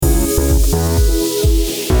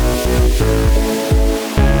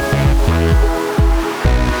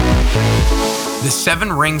The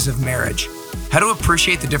 7 Rings of Marriage. How to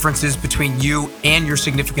appreciate the differences between you and your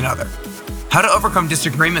significant other. How to overcome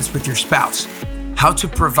disagreements with your spouse. How to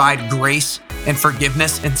provide grace and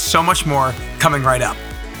forgiveness, and so much more coming right up.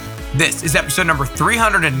 This is episode number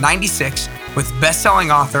 396 with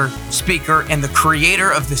best-selling author, speaker, and the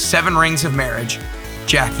creator of The 7 Rings of Marriage,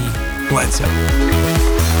 Jackie Bledsoe.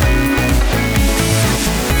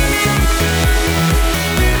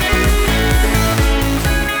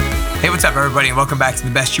 Hey, what's up, everybody, and welcome back to the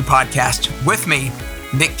Best You Podcast with me,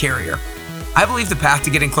 Nick Carrier. I believe the path to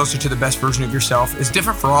getting closer to the best version of yourself is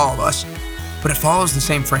different for all of us, but it follows the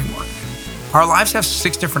same framework. Our lives have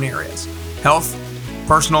 6 different areas: health,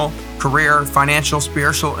 personal, career, financial,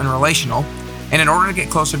 spiritual, and relational. And in order to get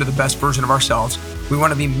closer to the best version of ourselves, we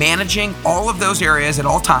want to be managing all of those areas at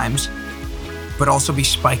all times, but also be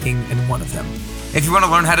spiking in one of them. If you want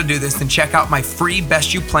to learn how to do this, then check out my free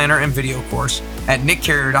Best You Planner and video course at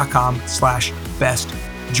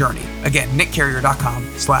nickcarrier.com/bestjourney. Again,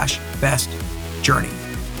 nickcarrier.com/bestjourney.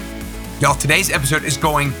 Y'all, today's episode is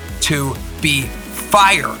going to be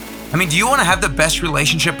fire. I mean, do you want to have the best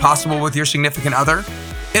relationship possible with your significant other?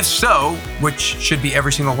 If so, which should be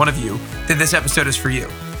every single one of you, then this episode is for you.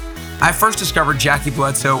 I first discovered Jackie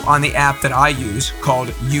Bledsoe on the app that I use called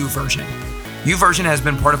YouVersion. YouVersion has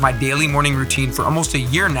been part of my daily morning routine for almost a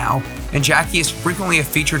year now, and Jackie is frequently a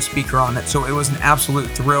featured speaker on it, so it was an absolute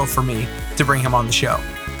thrill for me to bring him on the show.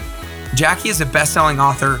 Jackie is a best-selling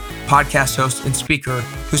author, podcast host, and speaker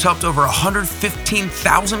who's helped over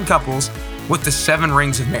 115,000 couples with the 7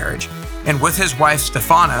 Rings of Marriage. And with his wife,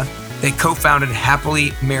 Stefana, they co-founded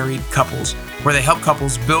Happily Married Couples, where they help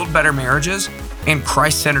couples build better marriages and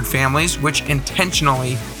Christ-centered families, which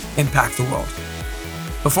intentionally impact the world.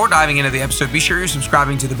 Before diving into the episode, be sure you're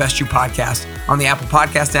subscribing to the Best You Podcast on the Apple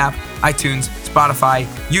Podcast app, iTunes, Spotify,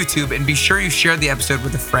 YouTube, and be sure you share the episode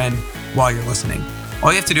with a friend while you're listening.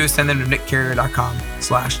 All you have to do is send them to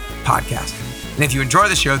nickcarrier.com/podcast. And if you enjoy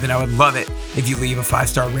the show, then I would love it if you leave a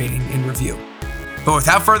 5-star rating and review. But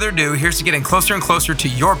without further ado, here's to getting closer and closer to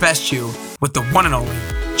your best you with the one and only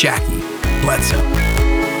Jackie Bledsoe.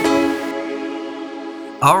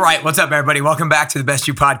 All right, what's up, everybody? Welcome back to the Best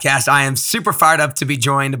You Podcast. I am super fired up to be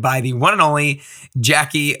joined by the one and only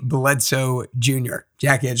Jackie Bledsoe Jr.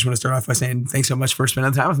 Jackie, I just want to start off by saying thanks so much for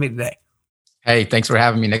spending time with me today. Hey, thanks for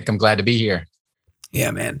having me, Nick. I'm glad to be here.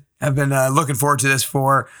 Yeah, man. I've been looking forward to this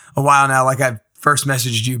for a while now. Like, I first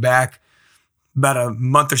messaged you back about a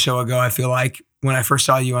month or so ago, I feel like, when I first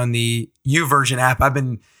saw you on the YouVersion app. I've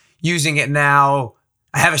been using it now.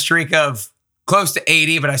 I have a streak of close to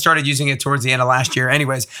 80, but I started using it towards the end of last year.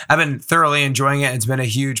 Anyways, I've been thoroughly enjoying it. It's been a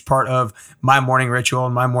huge part of my morning ritual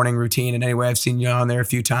and my morning routine. And anyway, I've seen you on there a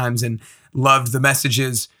few times and loved the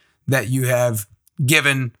messages that you have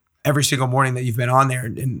given every single morning that you've been on there.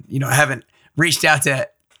 And you know, I haven't reached out to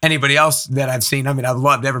anybody else that I've seen. I mean, I've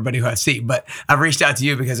loved everybody who I've seen, but I've reached out to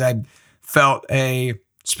you because I felt a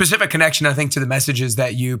specific connection, I think, to the messages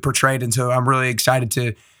that you portrayed. And so I'm really excited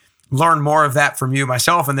to learn more of that from you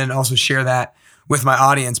myself, and then also share that with my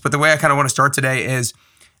audience. But the way I kind of want to start today is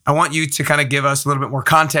I want you to kind of give us a little bit more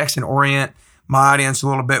context and orient my audience a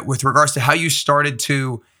little bit with regards to how you started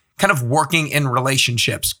to kind of working in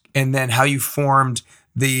relationships, and then how you formed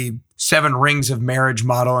the 7 Rings of Marriage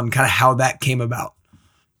model and kind of how that came about.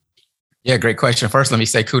 Yeah, great question. First, let me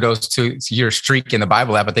say kudos to your streak in the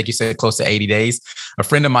Bible app. I think you said close to 80 days. A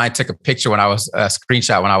friend of mine took a picture when I was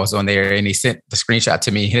screenshot when I was on there, and he sent the screenshot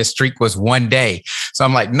to me. His streak was 1 day. So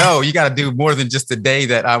I'm like, no, you got to do more than just a day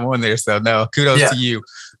that I'm on there. So no, kudos to you.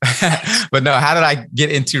 But no, how did I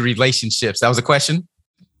get into relationships? That was a question?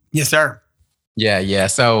 Yes, sir. Yeah.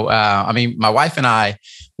 So, I mean, my wife and I,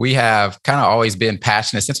 we have kind of always been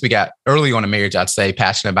passionate since we got early on in marriage, I'd say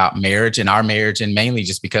passionate about marriage and our marriage, and mainly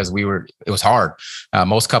just because it was hard.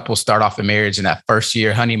 Most couples start off in marriage in that first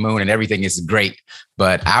year, honeymoon, and everything is great,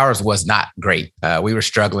 but ours was not great. We were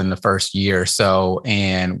struggling the first year or so,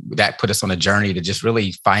 and that put us on a journey to just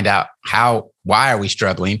really find out why are we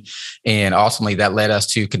struggling? And ultimately that led us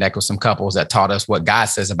to connect with some couples that taught us what God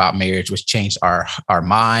says about marriage, which changed our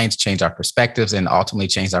minds, changed our perspectives, and ultimately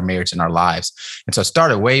changed our marriage and our lives. And so it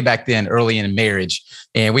started way back then, early in marriage,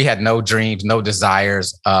 and we had no dreams, no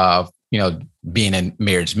desires of, being in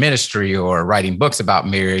marriage ministry or writing books about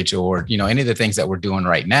marriage or, any of the things that we're doing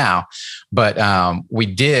right now. But we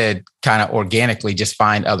did kind of organically just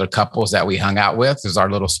find other couples that we hung out with as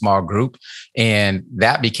our little small group. And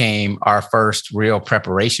that became our first real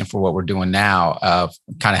preparation for what we're doing now of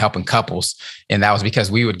kind of helping couples. And that was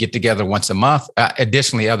because we would get together once a month,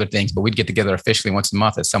 additionally other things, but we'd get together officially once a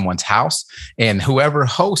month at someone's house. And whoever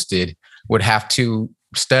hosted would have to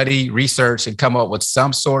study, research, and come up with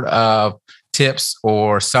some sort of tips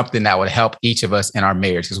or something that would help each of us in our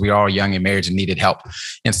marriage, because we were all young in marriage and needed help.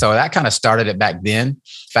 And so that kind of started it back then.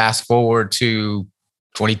 Fast forward to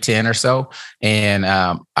 2010 or so, and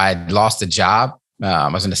I lost a job. I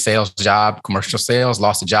was in a sales job, commercial sales,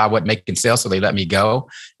 lost a job, wasn't making sales, so they let me go.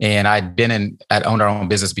 And I'd owned our own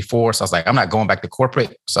business before. So I was like, I'm not going back to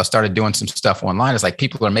corporate. So I started doing some stuff online. It's like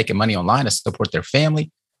people are making money online to support their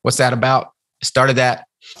family. What's that about? Started that,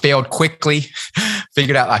 failed quickly,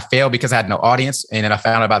 figured out I failed because I had no audience. And then I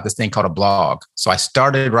found out about this thing called a blog. So I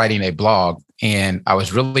started writing a blog, and I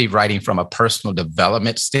was really writing from a personal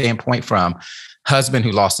development standpoint, from husband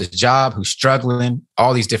who lost his job, who's struggling,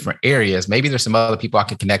 all these different areas. Maybe there's some other people I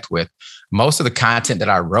could connect with. Most of the content that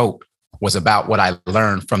I wrote was about what I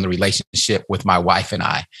learned from the relationship with my wife and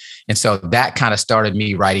I. And so that kind of started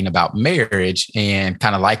me writing about marriage, and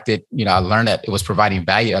kind of liked it. I learned that it was providing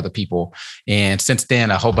value to other people. And since then,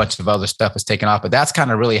 a whole bunch of other stuff has taken off. But that's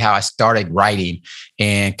kind of really how I started writing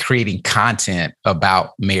and creating content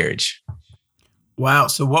about marriage. Wow.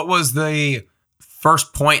 So what was the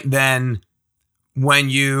first point then when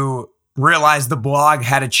you realized the blog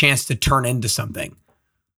had a chance to turn into something?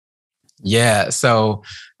 Yeah. So,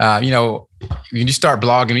 when you start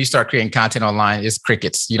blogging, you start creating content online, it's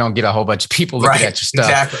crickets. You don't get a whole bunch of people looking at your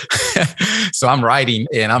stuff. Exactly. So I'm writing,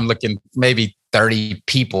 and I'm looking maybe 30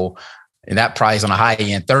 people, and that probably is on a high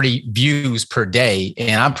end, 30 views per day.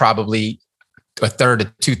 And I'm probably a third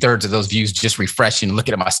to 2/3 of those views just refreshing,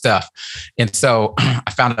 looking at my stuff. And so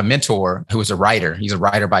I found a mentor who was a writer. He's a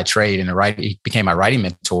writer by trade, and he became my writing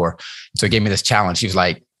mentor. So he gave me this challenge. He was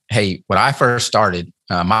like, hey, when I first started,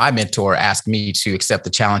 my mentor asked me to accept the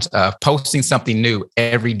challenge of posting something new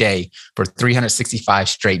every day for 365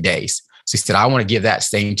 straight days. So he said, I want to give that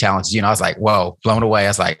same challenge to you. And I was like, whoa, blown away. I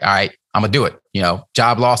was like, all right, I'm going to do it.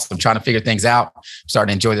 Job lost. I'm trying to figure things out. I'm starting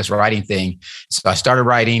to enjoy this writing thing. So I started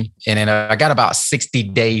writing, and then I got about 60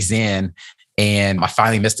 days in, and I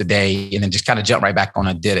finally missed a day, and then just kind of jumped right back on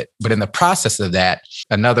and did it. But in the process of that,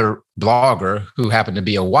 another blogger who happened to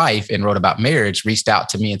be a wife and wrote about marriage reached out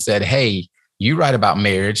to me and said, hey, you write about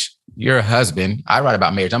marriage. You're a husband. I write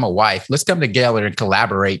about marriage. I'm a wife. Let's come together and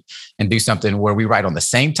collaborate and do something where we write on the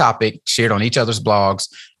same topic, shared on each other's blogs,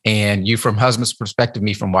 and you from husband's perspective,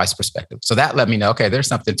 me from wife's perspective. So that let me know, okay, there's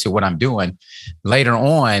something to what I'm doing. Later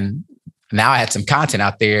on, now I had some content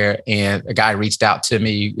out there, and a guy reached out to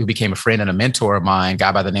me who became a friend and a mentor of mine, a guy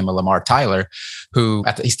by the name of Lamar Tyler, who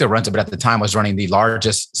he still runs it, but at the time was running the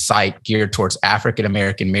largest site geared towards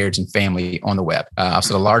African-American marriage and family on the web.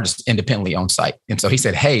 So the largest independently owned site. And so he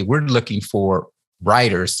said, hey, we're looking for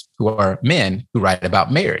writers who are men who write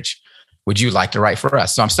about marriage. Would you like to write for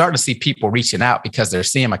us? So I'm starting to see people reaching out because they're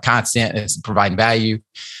seeing my content and it's providing value.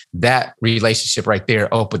 That relationship right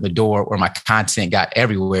there opened the door where my content got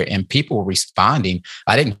everywhere, and people were responding.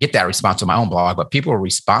 I didn't get that response on my own blog, but people were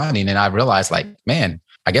responding. And I realized, like, man,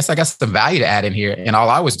 I guess I got some value to add in here. And all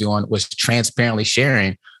I was doing was transparently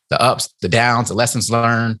sharing the ups, the downs, the lessons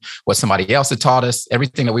learned, what somebody else had taught us,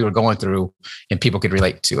 everything that we were going through, and people could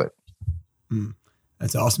relate to it.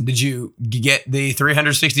 That's awesome. Did you get the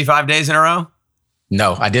 365 days in a row?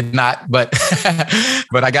 No, I did not, but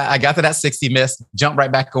but I got to that 60 miss, jumped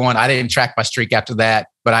right back on. I didn't track my streak after that,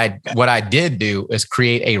 but what I did do is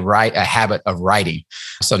create a habit of writing.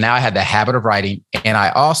 So now I had the habit of writing, and I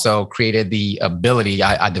also created the ability.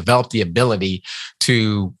 I developed the ability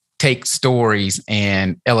to take stories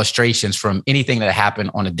and illustrations from anything that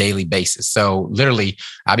happened on a daily basis. So literally,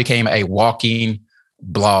 I became a walking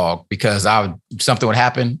blog, because something would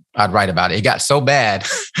happen, I'd write about it. It got so bad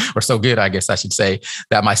or so good, I guess I should say,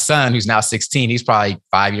 that my son, who's now 16, he's probably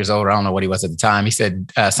 5 years old. I don't know what he was at the time. He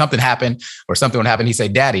said something happened or something would happen. He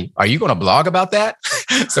said, Daddy, are you going to blog about that?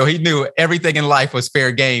 So he knew everything in life was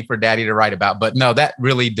fair game for Daddy to write about. But no, that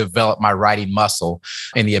really developed my writing muscle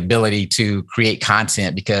and the ability to create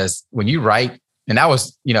content, because when you write, and that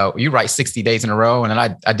was, you write 60 days in a row. And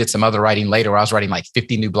then I did some other writing later where I was writing like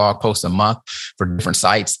 50 new blog posts a month for different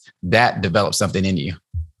sites. That developed something in you.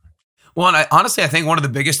 Well, and honestly, I think one of the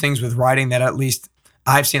biggest things with writing that at least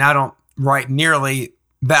I've seen, I don't write nearly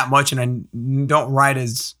that much, and I don't write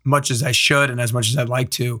as much as I should and as much as I'd like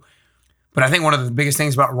to. But I think one of the biggest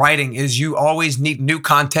things about writing is you always need new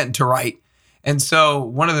content to write. And so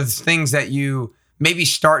one of the things that you maybe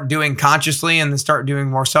start doing consciously and then start doing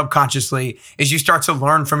more subconsciously is you start to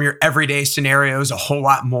learn from your everyday scenarios a whole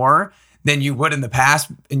lot more than you would in the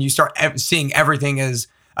past. And you start seeing everything as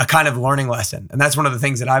a kind of learning lesson. And that's one of the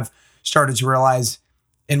things that I've started to realize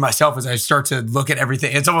in myself as I start to look at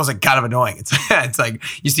everything. It's almost like kind of annoying. It's like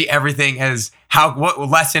you see everything as what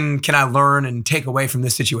lesson can I learn and take away from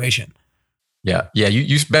this situation? Yeah. Yeah.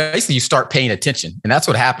 You basically, you start paying attention, and that's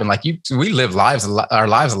what happened. Like we live our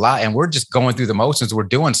lives a lot, and we're just going through the motions. We're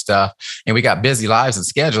doing stuff, and we got busy lives and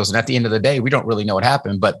schedules. And at the end of the day, we don't really know what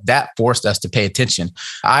happened, but that forced us to pay attention.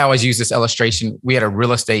 I always use this illustration. We had a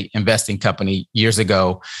real estate investing company years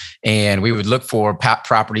ago, and we would look for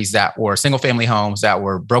properties that were single family homes that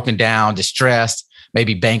were broken down, distressed,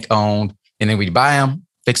 maybe bank owned, and then we'd buy them,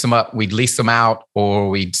 fix them up, we'd lease them out, or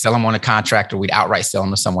we'd sell them on a contract, or we'd outright sell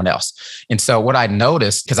them to someone else. And so what I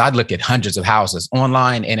noticed, because I'd look at hundreds of houses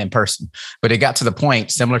online and in person, but it got to the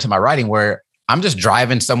point similar to my writing where I'm just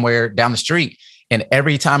driving somewhere down the street. And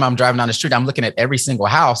every time I'm driving down the street, I'm looking at every single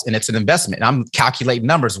house, and it's an investment. And I'm calculating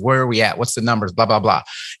numbers. Where are we at? What's the numbers? Blah, blah, blah.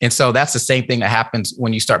 And so that's the same thing that happens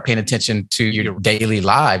when you start paying attention to your daily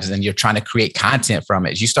lives and you're trying to create content from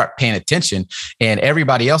it. You start paying attention, and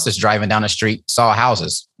everybody else that's driving down the street saw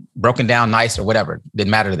houses broken down, nice or whatever. Didn't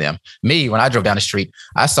matter to them. Me, when I drove down the street,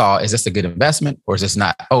 I saw, is this a good investment or is this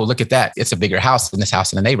not? Oh, look at that. It's a bigger house than this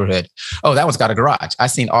house in the neighborhood. Oh, that one's got a garage. I've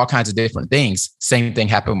seen all kinds of different things. Same thing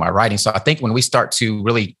happened with my writing. So I think when we start to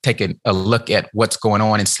really take a look at what's going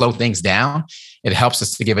on and slow things down, it helps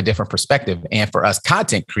us to give a different perspective. And for us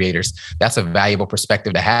content creators, that's a valuable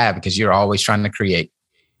perspective to have because you're always trying to create.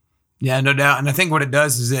 Yeah, no doubt. And I think what it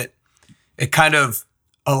does is it kind of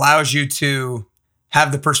allows you to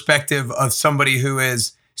have the perspective of somebody who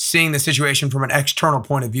is seeing the situation from an external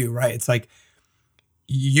point of view, right? It's like,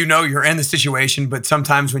 you're in the situation, but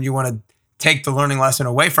sometimes when you want to take the learning lesson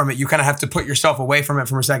away from it, you kind of have to put yourself away from it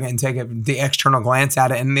for a second and take the external glance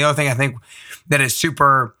at it. And the other thing I think that is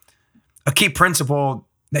a key principle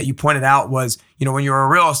that you pointed out was, when you were a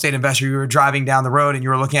real estate investor, you were driving down the road and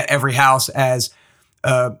you were looking at every house as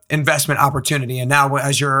investment opportunity. And now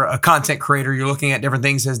as you're a content creator, you're looking at different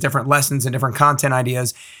things as different lessons and different content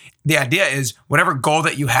ideas. The idea is whatever goal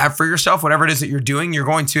that you have for yourself, whatever it is that you're doing, you're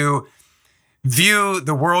going to view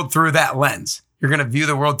the world through that lens. You're going to view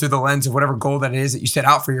the world through the lens of whatever goal that it is that you set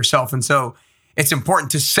out for yourself. And so it's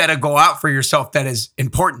important to set a goal out for yourself that is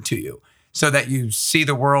important to you so that you see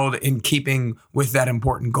the world in keeping with that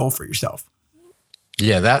important goal for yourself.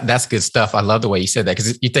 Yeah, that's good stuff. I love the way you said that,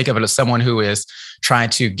 because you think of it as someone who is trying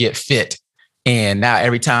to get fit. And now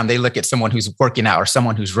every time they look at someone who's working out or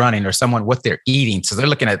someone who's running or someone what they're eating. So they're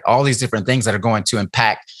looking at all these different things that are going to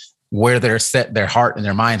impact where they're set their heart and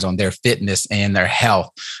their minds on their fitness and their health.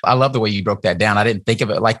 I love the way you broke that down. I didn't think of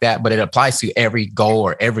it like that, but it applies to every goal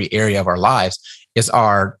or every area of our lives. Is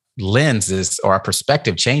our lenses or our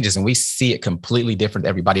perspective changes and we see it completely different than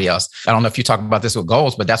everybody else. I don't know if you talk about this with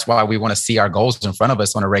goals, but that's why we want to see our goals in front of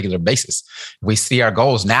us on a regular basis. We see our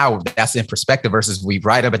goals now, that's in perspective versus we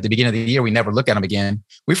write up at the beginning of the year, we never look at them again.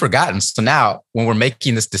 We've forgotten. So now when we're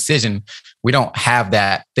making this decision, we don't have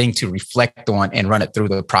that thing to reflect on and run it through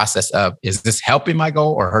the process of, is this helping my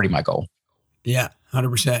goal or hurting my goal? Yeah,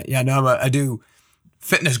 100%. Yeah, no, I do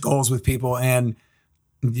fitness goals with people, and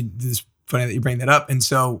this funny that you bring that up. And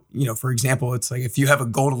so, for example, it's like if you have a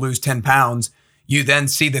goal to lose 10 pounds, you then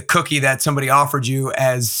see the cookie that somebody offered you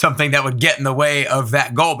as something that would get in the way of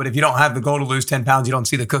that goal. But if you don't have the goal to lose 10 pounds, you don't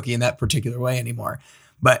see the cookie in that particular way anymore.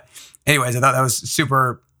 But anyways, I thought that was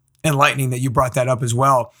super enlightening that you brought that up as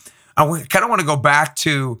well. I kind of want to go back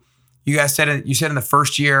to, you said in the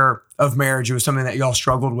first year of marriage, it was something that y'all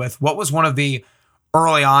struggled with. What was one of the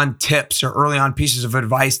early on tips or early on pieces of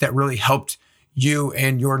advice that really helped you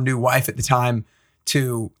and your new wife at the time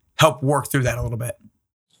to help work through that a little bit?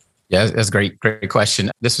 Yeah, that's a great question.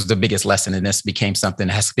 This was the biggest lesson, and this has become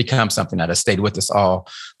something that has stayed with us all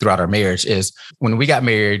throughout our marriage. Is when we got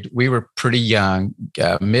married, we were pretty young,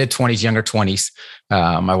 mid-20s, younger 20s.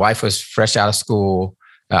 My wife was fresh out of school.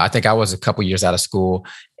 I think I was a couple years out of school,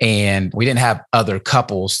 and we didn't have other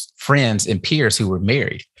couples, friends, and peers who were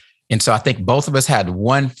married. And so I think both of us had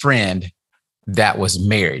one friend that was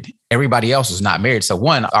married. Everybody else was not married. So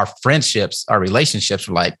our friendships, our relationships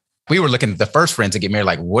were like, we were looking at the first friends to get married,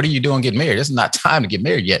 like, what are you doing getting married? This is not time to get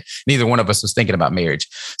married yet. Neither one of us was thinking about marriage.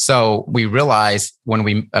 So we realized when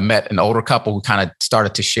we met an older couple who kind of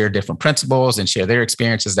started to share different principles and share their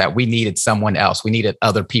experiences that we needed someone else. We needed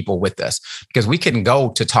other people with us because we couldn't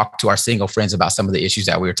go to talk to our single friends about some of the issues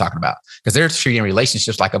that we were talking about because they're treating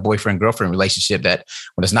relationships like a boyfriend-girlfriend relationship that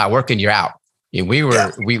when it's not working, you're out. And we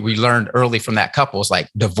learned early from that couple, it's like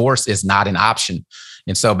divorce is not an option.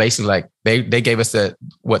 And so basically like they gave us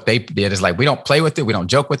what they did is like, we don't play with it. We don't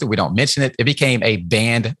joke with it. We don't mention it. It became a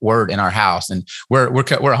banned word in our house. And we're a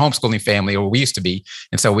homeschooling family, or we used to be.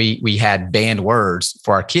 And so we had banned words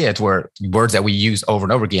for our kids, were words that we use over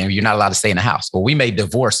and over again. You're not allowed to say in the house. Well, we made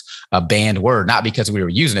divorce a banned word, not because we were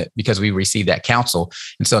using it, because we received that counsel.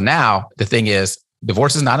 And so now the thing is,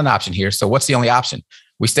 divorce is not an option here. So what's the only option?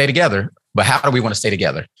 We stay together but how do we want to stay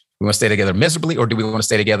together? We want to stay together miserably, or do we want to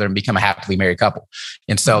stay together and become a happily married couple?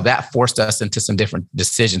 And so that forced us into some different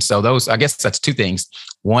decisions. So I guess that's two things.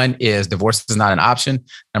 One is divorce is not an option.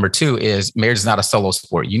 Number two is marriage is not a solo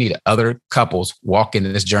sport. You need other couples walking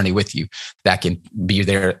this journey with you that can be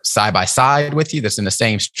there side by side with you, that's in the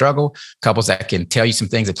same struggle, couples that can tell you some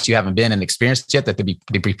things that you haven't been and experienced yet that to be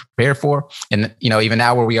prepared for. And, even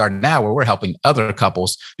now where we are now, where we're helping other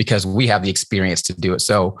couples because we have the experience to do it.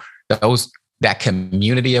 So that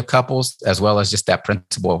community of couples, as well as just that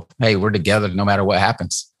principle, hey, we're together no matter what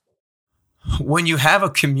happens. When you have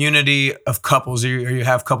a community of couples, or you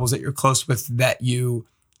have couples that you're close with that you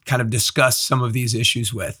kind of discuss some of these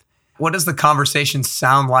issues with, what does the conversation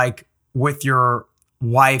sound like with your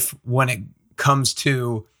wife when it comes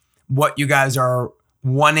to what you guys are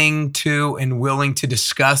wanting to and willing to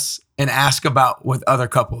discuss and ask about with other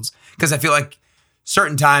couples? Because I feel like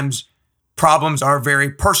certain times problems are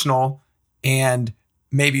very personal, and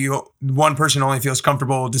maybe one person only feels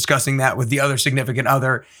comfortable discussing that with the other significant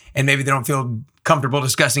other, and maybe they don't feel comfortable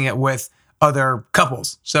discussing it with other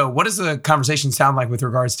couples. So what does the conversation sound like with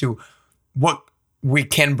regards to what we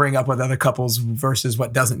can bring up with other couples versus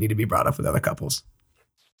what doesn't need to be brought up with other couples?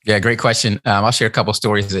 Yeah, great question. I'll share a couple of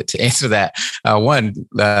stories to answer that. One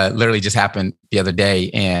literally just happened the other day,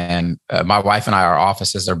 and my wife and I, our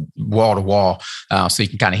offices are wall to wall, so you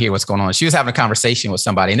can kind of hear what's going on. She was having a conversation with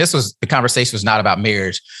somebody, and the conversation was not about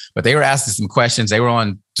marriage, but they were asking some questions. They were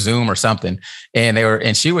on Zoom or something,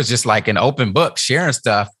 and she was just like an open book sharing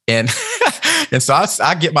stuff. And and so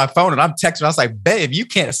I get my phone and I'm texting. I was like, babe, you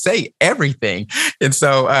can't say everything. And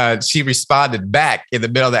so she responded back in the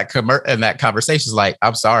middle of that conversation. She's like,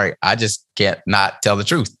 I'm sorry, I just can't not tell the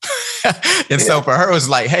truth. And so for her, it was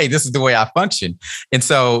like, hey, this is the way I function. And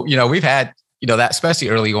so, we've had, that especially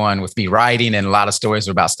early on with me writing, and a lot of stories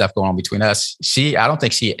about stuff going on between us. I don't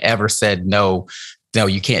think she ever said no,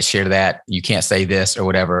 you can't share that. You can't say this or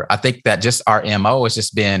whatever. I think that just our MO has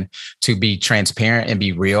just been to be transparent and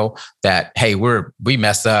be real that, hey, we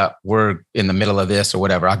mess up. We're in the middle of this or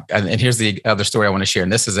whatever. And here's the other story I want to share.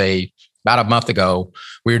 And this is about a month ago,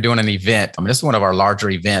 we were doing an event. This is one of our larger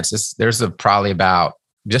events. There's probably about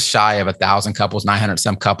just shy of 1,000 couples, 900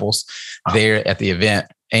 some couples there at the event.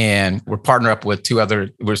 And we're partnered up with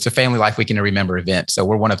it's a Family Life Weekend to Remember event. So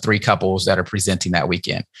we're one of 3 couples that are presenting that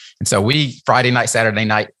weekend. And so Friday night,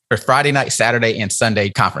 Saturday, and Sunday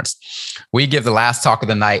conference. We give the last talk of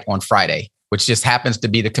the night on Friday, which just happens to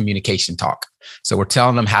be the communication talk. So we're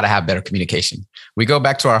telling them how to have better communication. We go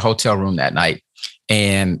back to our hotel room that night,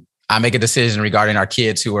 and I make a decision regarding our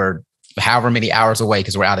kids who are however many hours away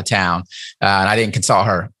because we're out of town. And I didn't consult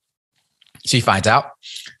her. She finds out.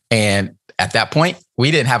 And at that point, we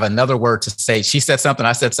didn't have another word to say. She said something,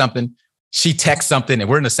 I said something. She texts something, and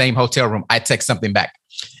we're in the same hotel room. I text something back.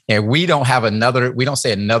 And we don't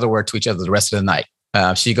say another word to each other the rest of the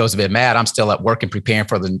night. She goes to bed mad. I'm still at work and preparing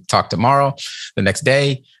for the talk tomorrow. The next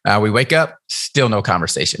day, we wake up, still no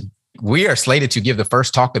conversation. We are slated to give the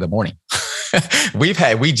first talk of the morning. We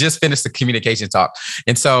just finished the communication talk.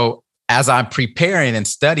 And so as I'm preparing and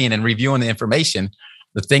studying and reviewing the information,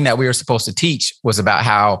 the thing that we were supposed to teach was about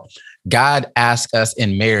how God asked us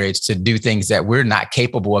in marriage to do things that we're not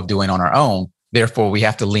capable of doing on our own. Therefore, we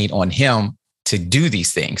have to lean on Him to do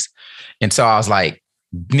these things. And so I was like,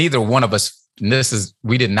 neither one of us,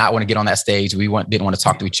 we did not want to get on that stage. We didn't want to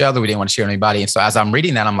talk to each other. We didn't want to share anybody. And so as I'm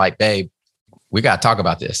reading that, I'm like, babe, we got to talk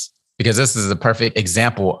about this, because this is a perfect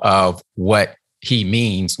example of what He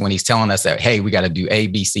means when He's telling us that, hey, we got to do A,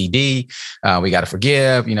 B, C, D. We got to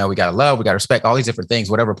forgive, we got to love, we got to respect, all these different things,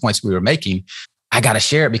 whatever points we were making. I got to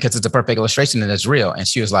share it because it's a perfect illustration and it's real. And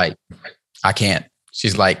she was like, I can't.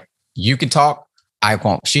 She's like, you can talk, I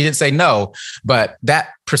won't. She didn't say no, but that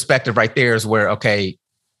perspective right there is where, okay,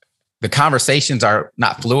 the conversations are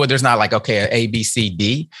not fluid. There's not like, okay, A, B, C,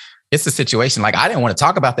 D. It's a situation like I didn't want to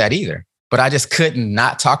talk about that either, but I just couldn't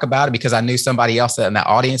not talk about it because I knew somebody else in that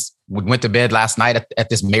audience went to bed last night at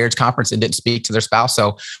this marriage conference and didn't speak to their spouse.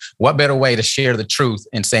 So what better way to share the truth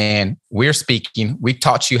and saying, we're speaking, we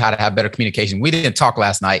taught you how to have better communication. We didn't talk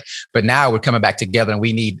last night, but now we're coming back together and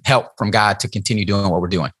we need help from God to continue doing what we're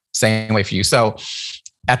doing. Same way for you. So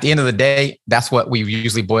at the end of the day, that's what we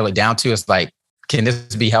usually boil it down to, is like, can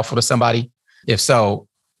this be helpful to somebody? If so,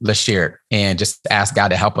 let's share it and just ask God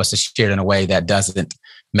to help us to share it in a way that doesn't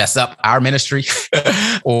mess up our ministry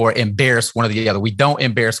or embarrass one or the other. We don't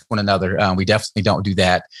embarrass one another. We definitely don't do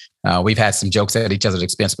that. We've had some jokes at each other's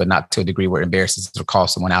expense, but not to a degree where it embarrasses or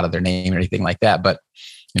calls someone out of their name or anything like that. But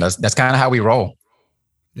that's kind of how we roll.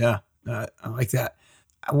 Yeah, I like that.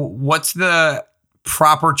 What's the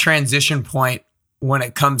proper transition point when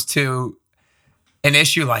it comes to an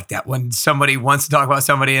issue like that, when somebody wants to talk about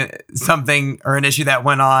something or an issue that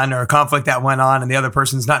went on or a conflict that went on and the other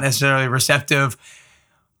person's not necessarily receptive,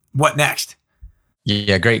 what next?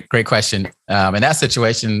 Yeah, great question. In that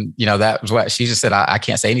situation, that was what she just said. I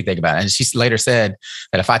can't say anything about it. And she later said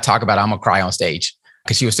that if I talk about it, I'm going to cry on stage,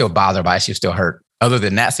 because she was still bothered by it. She was still hurt. Other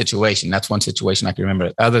than that situation, that's one situation I can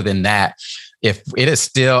remember. Other than that, if it is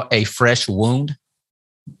still a fresh wound,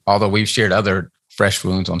 although we've shared other fresh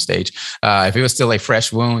wounds on stage, if it was still a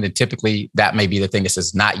fresh wound, then typically that may be the thing that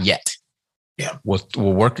says not yet. Yeah, we'll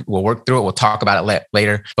work through it. We'll talk about it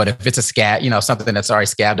later. But if it's a scab, something that's already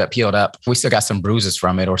scabbed up, peeled up, we still got some bruises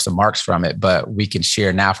from it or some marks from it, but we can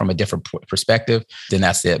share now from a different perspective, then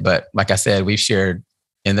that's it. But like I said, we've shared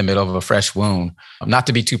in the middle of a fresh wound. Not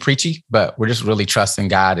to be too preachy, but we're just really trusting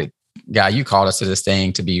God. God, you called us to this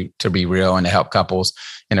thing to be real and to help couples.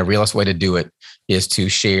 And the realest way to do it is to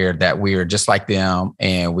share that we're just like them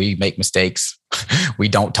and we make mistakes. We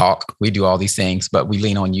don't talk. We do all these things, but we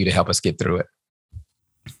lean on you to help us get through it.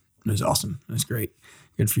 That's awesome. That's great.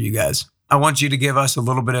 Good for you guys. I want you to give us a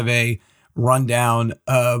little bit of a rundown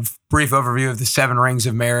of brief overview of the 7 rings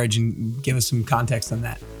of marriage and give us some context on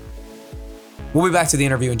that. We'll be back to the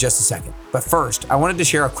interview in just a second. But first, I wanted to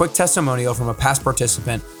share a quick testimonial from a past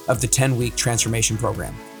participant of the 10-week transformation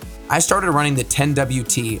program. I started running the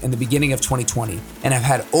 10WT in the beginning of 2020, and I've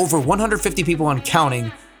had over 150 people and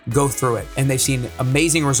counting go through it, and they've seen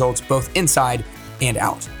amazing results both inside and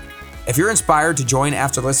out. If you're inspired to join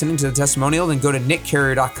after listening to the testimonial, then go to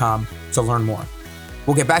nickcarrier.com to learn more.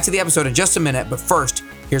 We'll get back to the episode in just a minute, but first,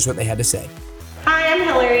 here's what they had to say. Hi, I'm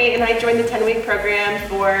Hillary, and I joined the 10-week program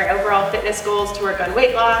for overall fitness goals to work on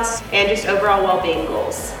weight loss and just overall well-being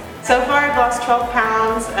goals. So far, I've lost 12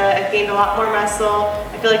 pounds, I've gained a lot more muscle,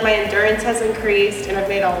 I feel like my endurance has increased, and I've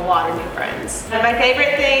made a lot of new friends. And my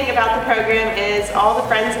favorite thing about the program is all the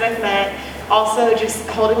friends that I've met, also just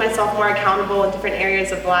holding myself more accountable in different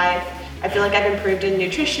areas of life. I feel like I've improved in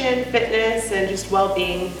nutrition, fitness, and just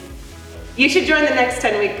well-being. You should join the next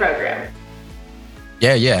 10-week program.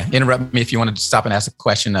 Yeah. Interrupt me if you want to stop and ask a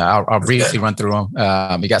question. I'll briefly run through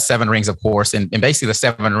them. We got 7 rings, of course. And basically the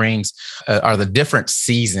 7 rings are the different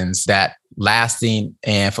seasons that lasting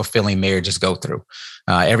and fulfilling marriages go through.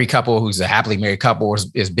 Every couple who's a happily married couple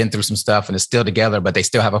has been through some stuff and is still together, but they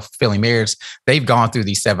still have a fulfilling marriage. They've gone through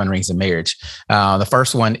these 7 rings of marriage. The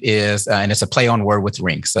first one is, and it's a play on word with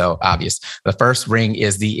ring, so obvious. The first ring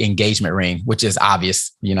is the engagement ring, which is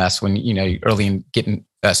obvious. That's when, you're early in getting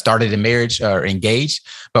started in marriage or engaged.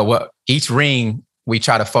 But what each ring, we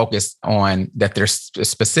try to focus on that there's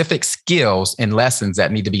specific skills and lessons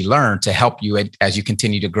that need to be learned to help you as you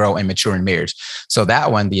continue to grow and mature in marriage. So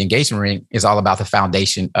that one, the engagement ring, is all about the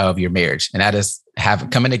foundation of your marriage. And that is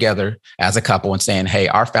coming together as a couple and saying, hey,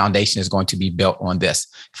 our foundation is going to be built on this.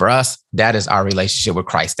 For us, that is our relationship with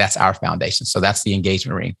Christ. That's our foundation. So that's the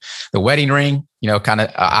engagement ring. The wedding ring, kind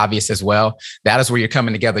of obvious as well. That is where you're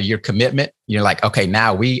coming together, your commitment. You're like, okay,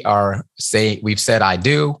 now we've said I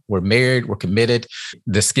do, we're married, we're committed.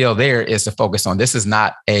 The skill there is to focus on, this is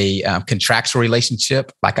not a contractual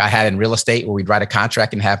relationship like I had in real estate where we'd write a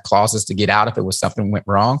contract and have clauses to get out if it was something went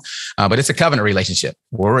wrong. But it's a covenant relationship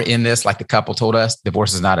where we're in this, like the couple told us,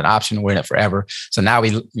 divorce is not an option. We're in it forever. So now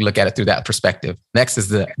we look at it through that perspective. Next is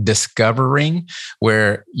the discovering,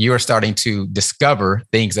 where you are starting to discover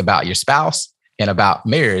things about your spouse and about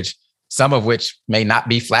marriage, some of which may not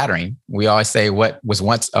be flattering. We always say what was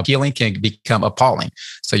once appealing can become appalling.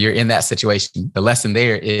 So you're in that situation. The lesson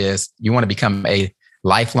there is you want to become a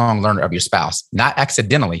lifelong learner of your spouse, not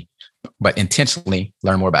accidentally, but intentionally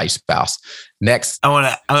learn more about your spouse. Next, I want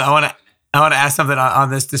to ask something on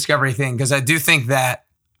this discovery thing, because I do think that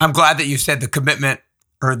I'm glad that you said the commitment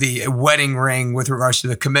or the wedding ring with regards to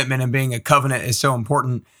the commitment and being a covenant is so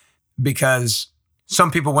important, because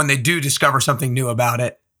some people, when they do discover something new about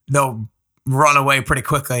it, they'll run away pretty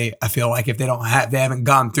quickly. I feel like if they haven't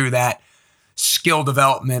gone through that skill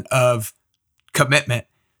development of commitment.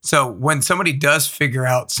 So when somebody does figure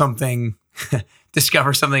out something,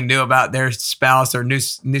 discover something new about their spouse or new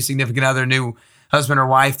significant other, new husband or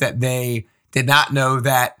wife that they did not know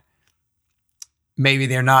that maybe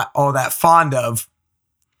they're not all that fond of,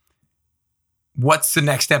 what's the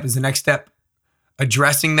next step? Is the next step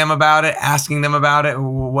addressing them about it, asking them about it?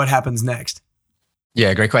 What happens next?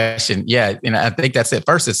 Yeah, great question. Yeah, I think that's it.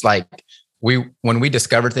 First, it's like when we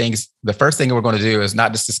discover things, the first thing we're going to do is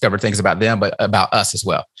not just discover things about them, but about us as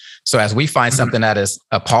well. So as we find something that is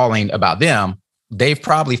appalling about them, they've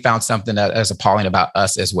probably found something that is appalling about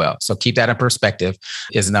us as well. So keep that in perspective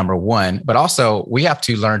is number one. But also we have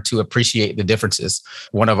to learn to appreciate the differences.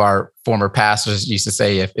 One of our former pastors used to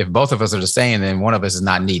say, if both of us are the same, then one of us is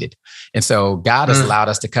not needed. And so God has allowed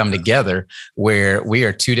us to come together where we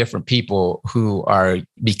are two different people who are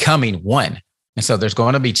becoming one. And so there's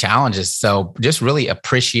going to be challenges. So just really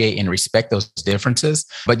appreciate and respect those differences.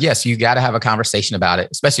 But yes, you got to have a conversation about it,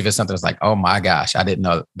 especially if it's something that's like, oh my gosh, I didn't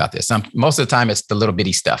know about this. Most of the time, it's the little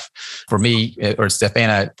bitty stuff. For me, or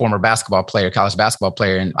Stefana, former basketball player, college basketball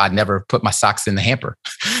player, and I'd never put my socks in the hamper.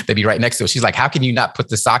 They'd be right next to it. She's like, how can you not put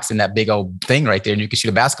the socks in that big old thing right there? And you can shoot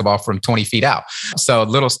a basketball from 20 feet out. So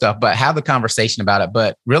little stuff, but have the conversation about it.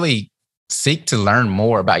 But really, seek to learn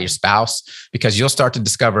more about your spouse, because you'll start to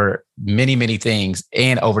discover many, many things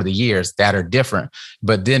and over the years that are different.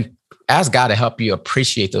 But then ask God to help you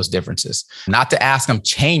appreciate those differences, not to ask him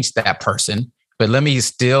change that person, but let me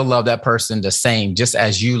still love that person the same, just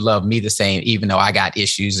as you love me the same, even though I got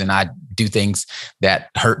issues and I do things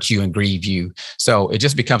that hurt you and grieve you. So it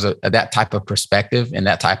just becomes that type of perspective, and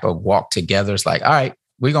that type of walk together. It's like, all right,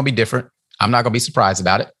 we're going to be different. I'm not going to be surprised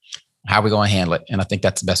about it. How are we going to handle it? And I think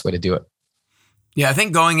that's the best way to do it. Yeah, I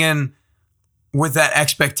think going in with that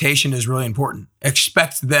expectation is really important.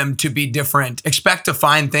 Expect them to be different. Expect to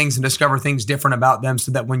find things and discover things different about them,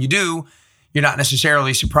 so that when you do, you're not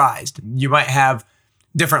necessarily surprised. You might have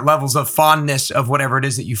different levels of fondness of whatever it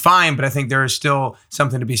is that you find, but I think there is still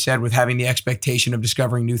something to be said with having the expectation of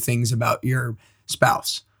discovering new things about your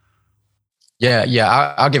spouse.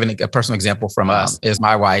 Yeah. I'll give a personal example from us. Is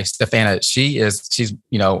my wife, Stefana. She's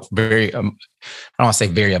very, I don't want to say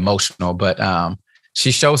very emotional, but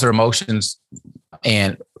she shows her emotions.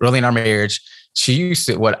 And early in our marriage, she used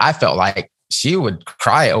to, what I felt like, she would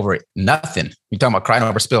cry over nothing. You're talking about crying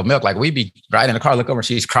over spilled milk. Like, we'd be riding in the car, look over, and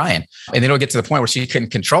she's crying. And then it'll get to the point where she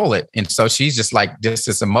couldn't control it. And so she's just like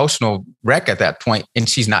this emotional wreck at that point, and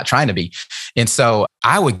she's not trying to be. And so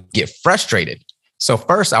I would get frustrated. So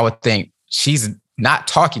first I would think, she's not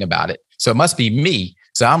talking about it, so it must be me.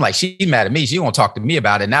 So I'm like, she's mad at me. She won't talk to me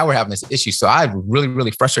about it. Now we're having this issue. So I really,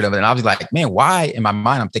 really frustrated with it. And I was like, man, why? In my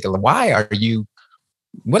mind, I'm thinking,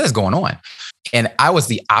 what is going on? And I was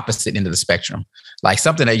the opposite end of the spectrum. Like,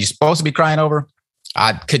 something that you're supposed to be crying over,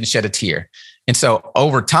 I couldn't shed a tear. And so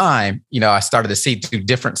over time, I started to see through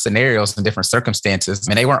different scenarios and different circumstances.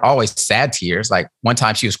 And they weren't always sad tears. Like, one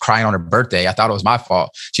time she was crying on her birthday. I thought it was my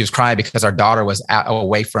fault. She was crying because our daughter was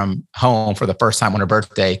away from home for the first time on her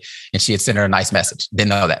birthday, and she had sent her a nice message. Didn't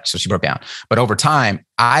know that. So she broke down. But over time,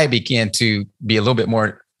 I began to be a little bit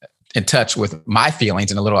more in touch with my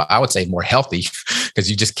feelings, and a little, I would say, more healthy, because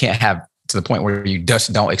you just can't have to the point where you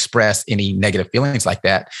just don't express any negative feelings like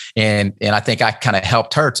that. And I think I kind of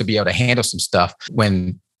helped her to be able to handle some stuff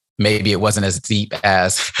when maybe it wasn't as deep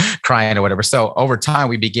as crying or whatever. So over time,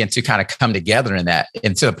 we began to kind of come together in that.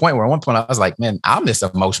 And to the point where at one point I was like, man, I'm this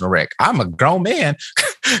emotional wreck. I'm a grown man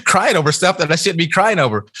crying over stuff that I shouldn't be crying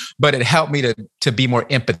over. But it helped me to be more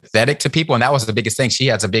empathetic to people. And that was the biggest thing. She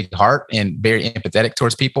has a big heart and very empathetic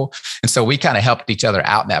towards people. And so we kind of helped each other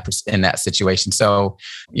out in that situation. So,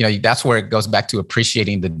 that's where it goes back to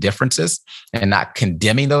appreciating the differences and not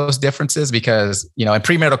condemning those differences, because, and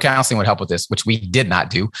premarital counseling would help with this, which we did not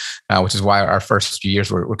do, which is why our first few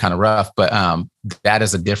years were kind of rough. But that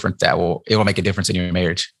is a difference it will make a difference in your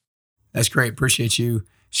marriage. That's great. Appreciate you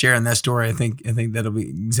sharing that story. I think that'll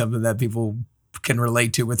be something that people can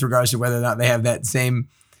relate to with regards to whether or not they have that same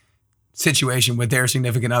situation with their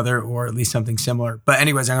significant other, or at least something similar. But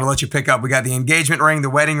anyways, I'm going to let you pick up. We got the engagement ring, the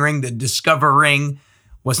wedding ring, the discover ring.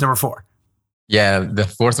 What's number 4? Yeah, the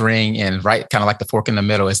fourth ring, and right, kind of like the fork in the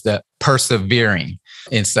middle, is the persevering.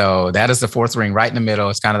 And so that is the fourth ring right in the middle.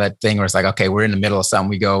 It's kind of that thing where it's like, okay, we're in the middle of something.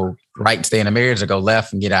 We go right and stay in a marriage, or go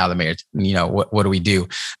left and get out of the marriage. What do we do?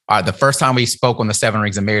 The first time we spoke on the 7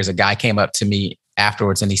 rings of marriage, a guy came up to me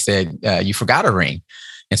afterwards and he said, you forgot a ring.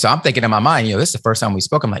 And so I'm thinking in my mind, this is the first time we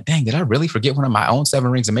spoke. I'm like, dang, did I really forget one of my own 7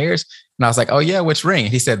 rings of marriage? And I was like, oh yeah, which ring?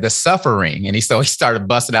 And he said, the suffering. And he started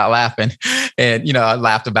busting out laughing, and, I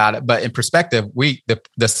laughed about it. But in perspective,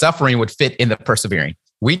 the suffering would fit in the persevering.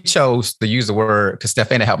 We chose to use the word, because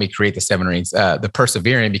Stefana helped me create the 7 rings, the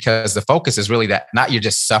persevering, because the focus is really that not you're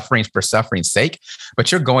just suffering for suffering's sake,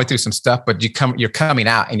 but you're going through some stuff, but you're coming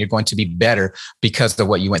out and you're going to be better because of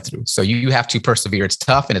what you went through. So you have to persevere. It's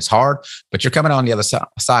tough and it's hard, but you're coming on the other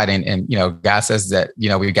side. And God says that,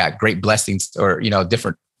 we've got great blessings, or,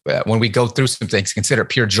 different, when we go through some things, consider it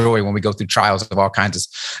pure joy when we go through trials of all kinds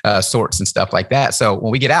of sorts and stuff like that. So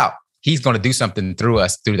when we get out, He's going to do something through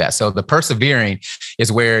us through that. So the persevering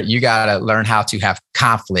is where you got to learn how to have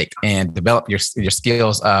conflict and develop your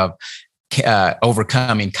skills of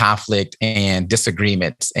overcoming conflict and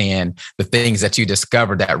disagreements and the things that you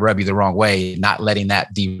discovered that rub you the wrong way, not letting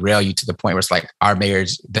that derail you to the point where it's like, our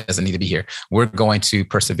marriage doesn't need to be here. We're going to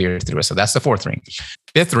persevere through it. So that's the fourth ring.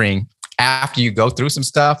 Fifth ring, after you go through some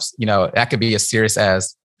stuff, that could be as serious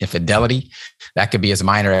as infidelity. That could be as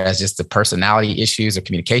minor as just the personality issues or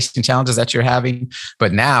communication challenges that you're having.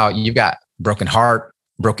 But now you've got broken heart,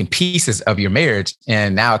 broken pieces of your marriage.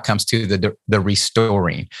 And now it comes to the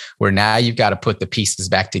restoring, where now you've got to put the pieces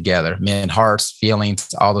back together, mend hearts,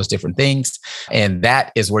 feelings, all those different things. And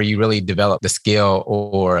that is where you really develop the skill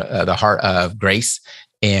or the heart of grace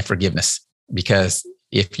and forgiveness. Because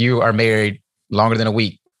if you are married longer than a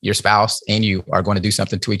week, your spouse and you are going to do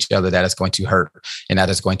something to each other that is going to hurt. And that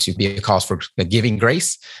is going to be a cause for giving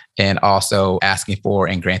grace and also asking for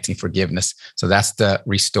and granting forgiveness. So that's the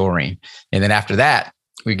restoring. And then after that,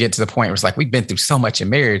 we get to the point where it's like, we've been through so much in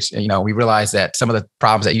marriage. And, we realize that some of the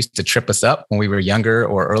problems that used to trip us up when we were younger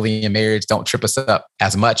or early in marriage don't trip us up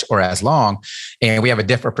as much or as long. And we have a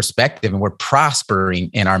different perspective and we're prospering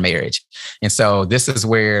in our marriage. And so this is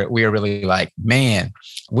where we are really like, man,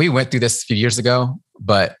 we went through this a few years ago,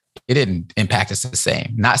 but it didn't impact us the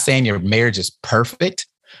same. Not saying your marriage is perfect,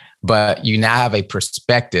 but you now have a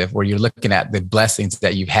perspective where you're looking at the blessings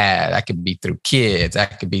that you've had. That could be through kids.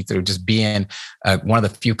 That could be through just being one of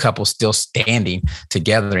the few couples still standing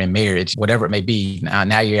together in marriage, whatever it may be.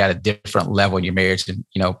 Now you're at a different level in your marriage. And,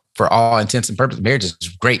 for all intents and purposes, marriage is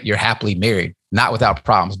great. You're happily married, not without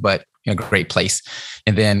problems, but in a great place.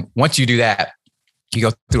 And then once you do that, you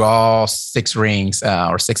go through all 6 rings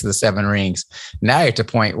or 6 of the 7 rings. Now you're at the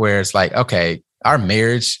point where it's like, okay, our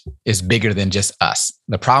marriage is bigger than just us.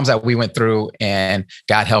 The problems that we went through and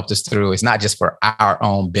God helped us through is not just for our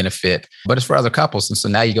own benefit, but it's for other couples. And so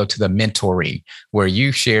now you go to the mentoring, where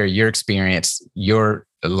you share your experience, your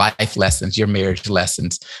life lessons, your marriage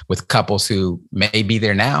lessons with couples who may be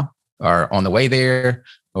there now or on the way there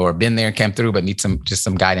or been there and came through, but need some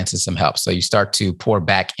guidance and some help. So you start to pour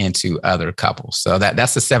back into other couples. So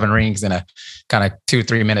that's the 7 rings in a kind of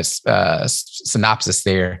 2-3 minutes synopsis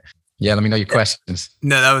there. Yeah, let me know your questions.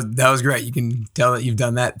 No, that was great. You can tell that you've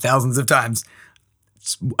done that thousands of times.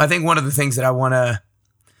 I think one of the things that I want to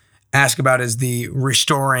ask about is the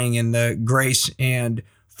restoring and the grace and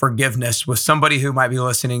forgiveness with somebody who might be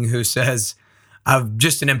listening who says, I'm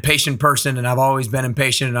just an impatient person and I've always been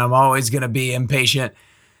impatient and I'm always going to be impatient.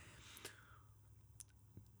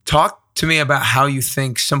 Talk to me about how you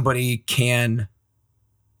think somebody can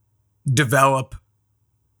develop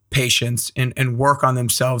patience and work on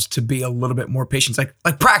themselves to be a little bit more patient.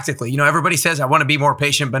 Like practically, everybody says, I want to be more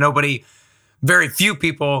patient, but very few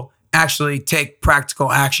people actually take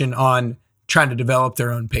practical action on trying to develop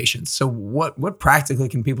their own patience. So what practically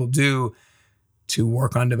can people do to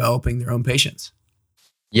work on developing their own patience?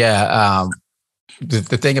 Yeah.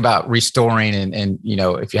 The thing about restoring and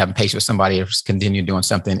if you have patience with somebody or continue doing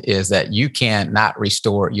something is that you cannot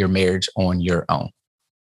restore your marriage on your own.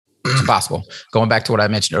 It's impossible. Going back to what I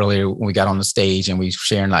mentioned earlier when we got on the stage and we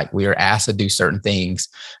sharing, like, we are asked to do certain things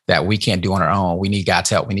that we can't do on our own. We need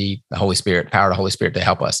God's help. We need the Holy Spirit, power of the Holy Spirit to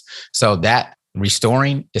help us. So that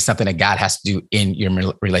restoring is something that God has to do in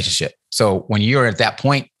your relationship. So when you're at that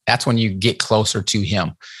point, that's when you get closer to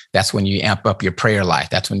Him. That's when you amp up your prayer life.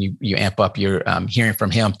 That's when you amp up your hearing from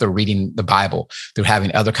Him through reading the Bible, through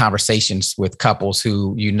having other conversations with couples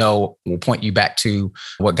who will point you back to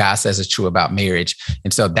what God says is true about marriage.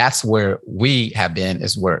 And so that's where we have been,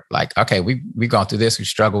 is where, like, okay, we've gone through this, we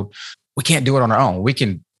struggled. We can't do it on our own. We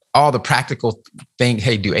can, all the practical thing,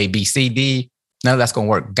 hey, do A, B, C, D. None of that's going to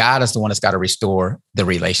work. God is the one that's got to restore the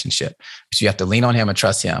relationship. So you have to lean on Him and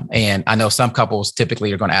trust Him. And I know some couples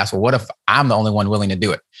typically are going to ask, well, what if I'm the only one willing to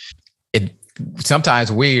do it?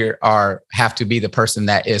 Sometimes we have to be the person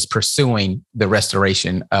that is pursuing the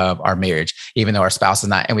restoration of our marriage, even though our spouse is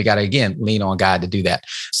not. And we got to, again, lean on God to do that.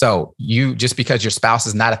 So just because your spouse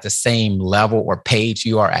is not at the same level or page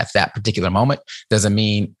you are at that particular moment, doesn't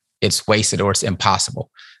mean it's wasted or it's impossible.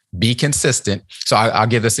 Be consistent. So I'll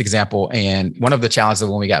give this example. And one of the challenges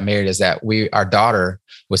when we got married is that our daughter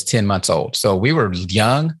was 10 months old. So we were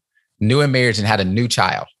young, new in marriage, and had a new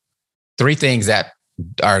child. 3 things that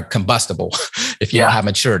are combustible if you don't have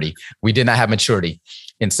maturity. We did not have maturity.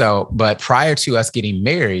 And so, but prior to us getting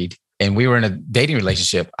married and we were in a dating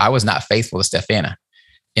relationship, I was not faithful to Stefana.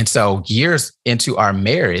 And so years into our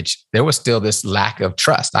marriage, there was still this lack of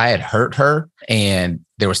trust. I had hurt her and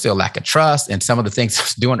there was still lack of trust. And some of the things I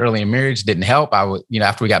was doing early in marriage didn't help. I would,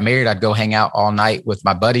 after we got married, I'd go hang out all night with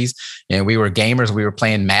my buddies, and we were gamers. We were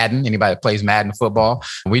playing Madden. Anybody that plays Madden football,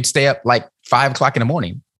 we'd stay up like 5 o'clock in the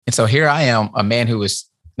morning. And so here I am, a man who was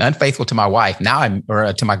unfaithful to my wife.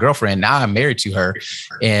 Or to my girlfriend. Now I'm married to her,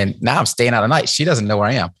 and now I'm staying out at night. She doesn't know where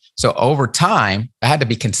I am. So over time, I had to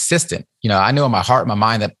be consistent. I knew in my heart, my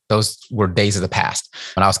mind that those were days of the past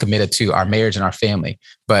when I was committed to our marriage and our family.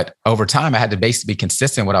 But over time, I had to basically be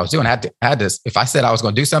consistent in what I was doing. I had to, if I said I was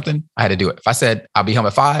going to do something, I had to do it. If I said I'll be home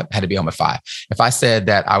at 5, I had to be home at 5. If I said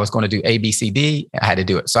that I was going to do A, B, C, D, I had to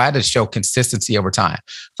do it. So I had to show consistency over time.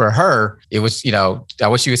 For her, it was, I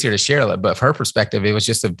wish she was here to share it, but from her perspective, it was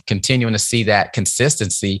just a continuing to see that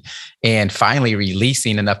consistency and finally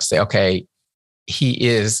releasing enough to say, okay, he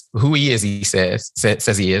is who he is, he says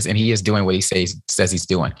he is, and he is doing what he says he's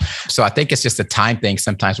doing. So I think it's just a time thing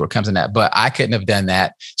sometimes where it comes in that, but I couldn't have done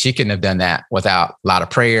that. She couldn't have done that without a lot of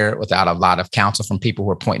prayer, without a lot of counsel from people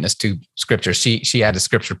who are pointing us to scripture. She had the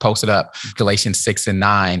scripture posted up, Galatians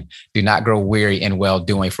 6:9, do not grow weary in well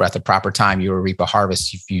doing, for at the proper time you will reap a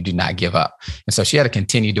harvest if you do not give up. And so she had to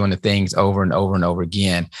continue doing the things over and over and over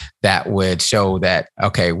again that would show that,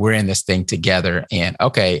 okay, we're in this thing together, and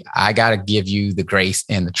okay, I got to give you the grace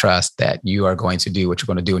and the trust that you are going to do what you're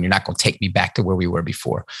going to do, and you're not going to take me back to where we were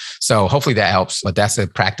before. So hopefully that helps. But that's a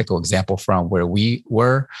practical example from where we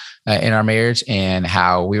were in our marriage and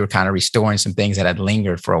how we were kind of restoring some things that had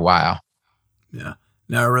lingered for a while. Yeah.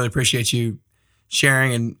 No, I really appreciate you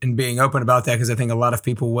sharing and being open about that, because I think a lot of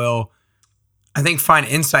people will, I think, find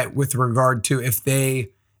insight with regard to if they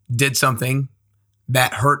did something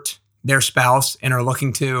that hurt their spouse and are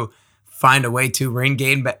looking to find a way to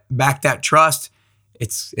regain back that trust.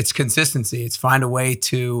 It's consistency. It's find a way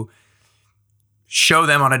to show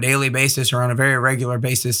them on a daily basis or on a very regular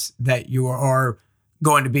basis that you are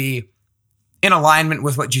going to be in alignment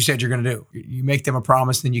with what you said you're going to do. You make them a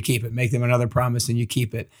promise, then you keep it. Make them another promise, and you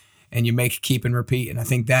keep it. And you make, keep, and repeat. And I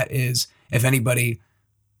think that is, if anybody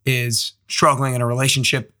is struggling in a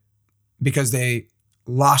relationship because they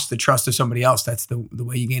lost the trust of somebody else, that's the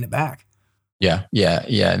way you gain it back. Yeah.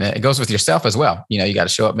 And it goes with yourself as well. You got to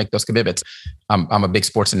show up, make those commitments. I'm a big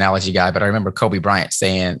sports analogy guy, but I remember Kobe Bryant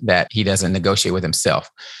saying that he doesn't negotiate with himself.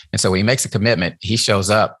 And so when he makes a commitment, he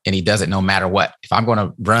shows up and he does it no matter what. If I'm going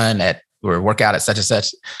to run or work out at such and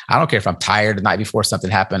such, I don't care if I'm tired the night before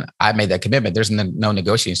something happened. I made that commitment. There's no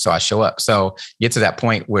negotiating. So I show up. So you get to that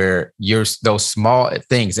point where you're those small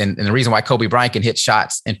things. And the reason why Kobe Bryant can hit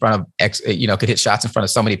shots in front of, could hit shots in front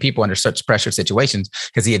of so many people under such pressure situations,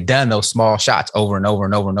 because he had done those small shots over and over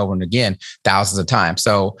and over and over and again, thousands of times.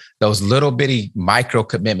 So those little bitty micro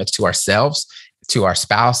commitments to ourselves, to our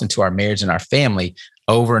spouse, and to our marriage and our family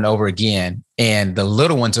over and over again. And the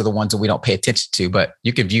little ones are the ones that we don't pay attention to, but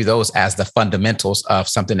you can view those as the fundamentals of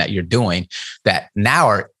something that you're doing that now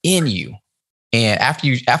are in you. And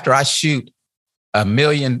after I shoot 1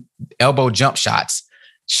 million elbow jump shots,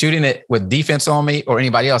 shooting it with defense on me or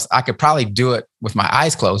anybody else, I could probably do it with my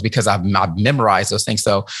eyes closed because I've memorized those things.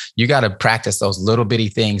 So you got to practice those little bitty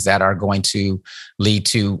things that are going to lead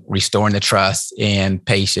to restoring the trust and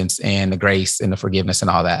patience and the grace and the forgiveness and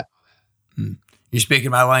all that. You're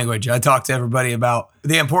speaking my language. I talk to everybody about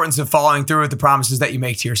the importance of following through with the promises that you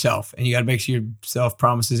make to yourself. And you got to make to yourself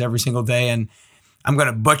promises every single day. And I'm going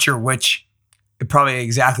to butcher probably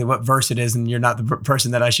exactly what verse it is. And you're not the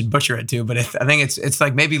person that I should butcher it to. But I think it's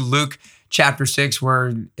like maybe Luke chapter 6,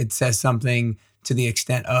 where it says something to the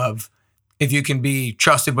extent of, if you can be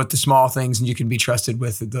trusted with the small things, and you can be trusted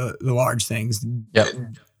with the large things. Yep.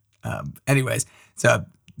 Anyways, so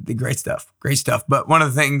the great stuff. But one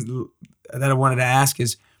of the things that I wanted to ask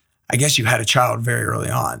is, I guess you had a child very early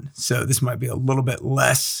on, so this might be a little bit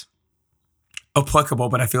less applicable,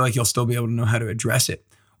 but I feel like you'll still be able to know how to address it.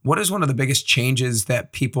 What is one of the biggest changes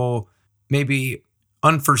that people, maybe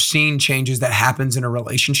unforeseen changes that happens in a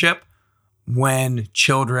relationship when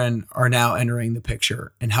children are now entering the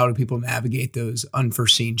picture, and how do people navigate those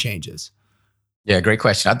unforeseen changes? Yeah, great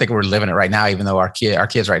question. I think we're living it right now, even though our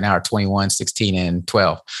kids right now are 21, 16, and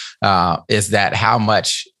 12, is that how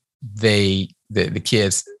much the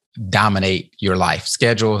kids dominate your life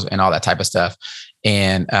schedules and all that type of stuff.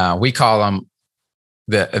 And we call them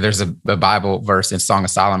there's a Bible verse in Song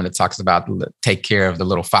of Solomon that talks about take care of the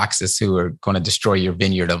little foxes who are going to destroy your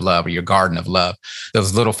vineyard of love or your garden of love.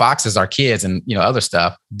 Those little foxes, our kids and other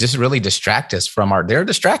stuff, just really distract us from they're a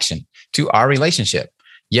distraction to our relationship.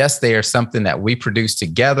 Yes, they are something that we produce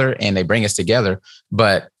together and they bring us together.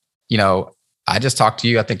 But, I just talked to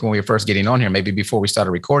you, I think when we were first getting on here, maybe before we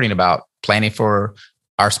started recording, about planning for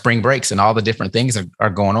our spring breaks and all the different things are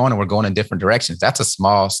going on and we're going in different directions. That's a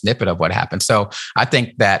small snippet of what happened. So I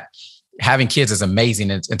think that having kids is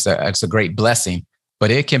amazing. It's a great blessing,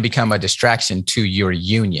 but it can become a distraction to your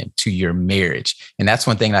union, to your marriage. And that's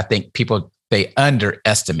one thing I think people, they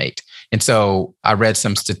underestimate And so I read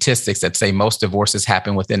some statistics that say most divorces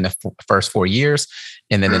happen within the first 4 years.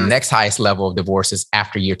 And then the next highest level of divorce is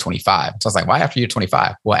after year 25. So I was like, why after year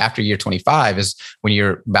 25? Well, after year 25 is when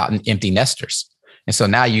you're about empty nesters. And so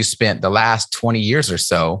now you spent the last 20 years or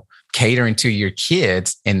so catering to your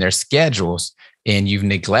kids and their schedules, and you've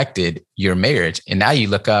neglected your marriage. And now you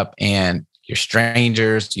look up and you're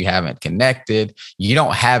strangers, you haven't connected, you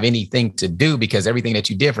don't have anything to do because everything that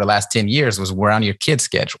you did for the last 10 years was around your kids'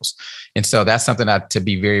 schedules. And so that's something to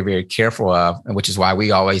be very, very careful of, which is why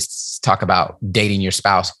we always talk about dating your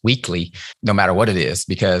spouse weekly, no matter what it is.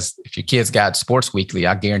 Because if your kids got sports weekly,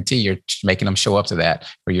 I guarantee you're making them show up to that,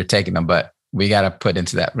 or you're taking them. But we got to put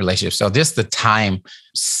into that relationship. So just the time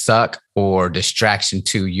suck or distraction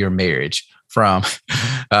to your marriage, from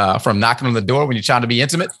knocking on the door when you're trying to be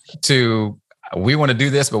intimate to we want to do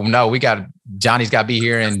this, but no, Johnny's got to be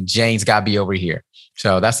here and Jane's got to be over here.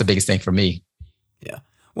 So that's the biggest thing for me. Yeah.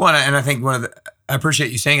 Well, and I think I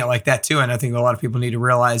appreciate you saying it like that too. And I think a lot of people need to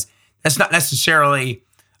realize that's not necessarily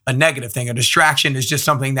a negative thing. A distraction is just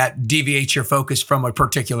something that deviates your focus from a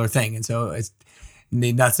particular thing. And so it's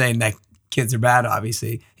not saying that kids are bad,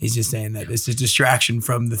 obviously. He's just saying that it's a distraction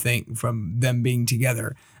from them being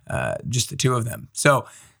together, just the two of them. So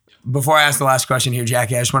before I ask the last question here,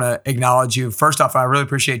 Jackie, I just want to acknowledge you. First off, I really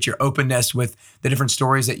appreciate your openness with the different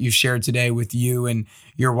stories that you've shared today with you and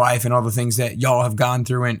your wife and all the things that y'all have gone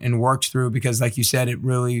through and worked through, because like you said, it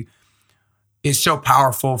really is so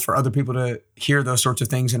powerful for other people to hear those sorts of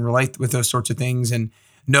things and relate with those sorts of things and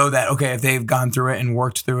know that, okay, if they've gone through it and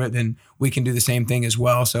worked through it, then we can do the same thing as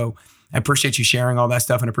well. So I appreciate you sharing all that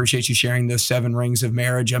stuff and appreciate you sharing those 7 rings of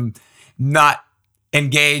marriage. I'm not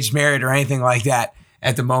engaged, married, or anything like that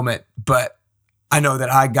at the moment, but I know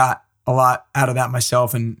that I got a lot out of that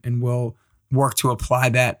myself and will work to apply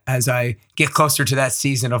that as I get closer to that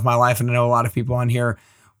season of my life. And I know a lot of people on here,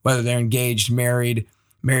 whether they're engaged, married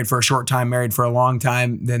for a short time, married for a long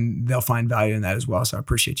time, then they'll find value in that as well. So I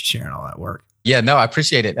appreciate you sharing all that work. Yeah, no, I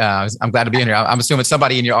appreciate it. I'm glad to be in here. I'm assuming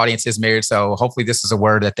somebody in your audience is married, so hopefully this is a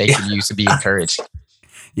word that they can use to be encouraged.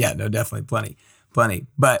 Yeah, no, definitely plenty.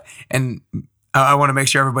 But, and I want to make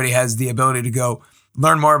sure everybody has the ability to go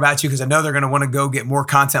learn more about you, because I know they're going to want to go get more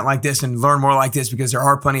content like this and learn more like this, because there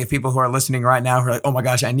are plenty of people who are listening right now who are like, oh my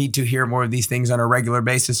gosh, I need to hear more of these things on a regular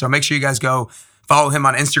basis. So make sure you guys go follow him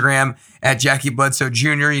on Instagram at Jackie Bledsoe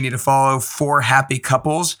Jr. You need to follow 4 Happy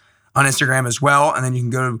Couples on Instagram as well. And then you can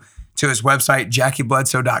go to his website,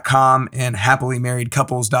 JackieBledsoe.com and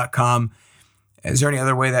HappilyMarriedCouples.com. Is there any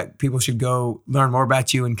other way that people should go learn more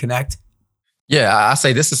about you and connect? Yeah, I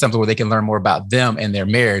say this is something where they can learn more about them and their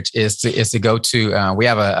marriage is to go to, we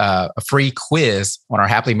have a free quiz on our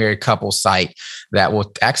Happily Married Couples site that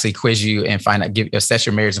will actually quiz you and assess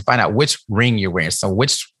your marriage and find out which ring you're wearing. So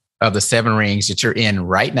which of the 7 rings that you're in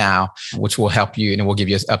right now, which will help you and we'll give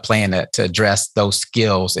you a plan to address those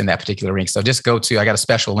skills in that particular ring. So just go to, I got a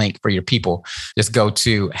special link for your people. Just go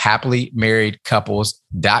to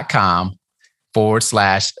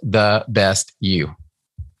HappilyMarriedCouples.com/thebestYou.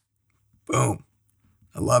 Boom.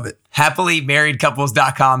 I love it.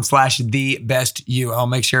 HappilyMarriedCouples.com/thebestYou. I'll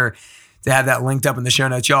make sure to have that linked up in the show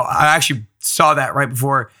notes. Y'all, I actually saw that right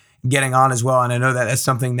before getting on as well. And I know that that's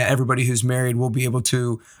something that everybody who's married will be able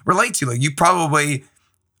to relate to. Like you probably,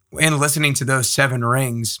 in listening to those 7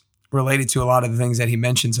 rings, related to a lot of the things that he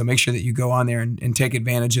mentioned. So make sure that you go on there and take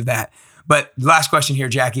advantage of that. But last question here,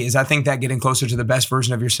 Jackie, is I think that getting closer to the best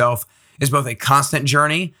version of yourself is both a constant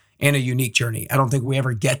journey and a unique journey. I don't think we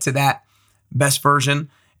ever get to that best version.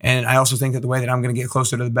 And I also think that the way that I'm going to get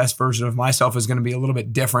closer to the best version of myself is going to be a little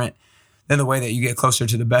bit different than the way that you get closer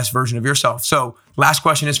to the best version of yourself. So last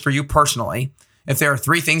question is for you personally. If there are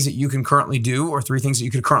 3 things that you can currently do or 3 things that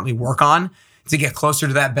you could currently work on to get closer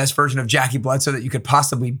to that best version of Jackie Bledsoe that you could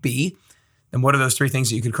possibly be, then what are those 3 things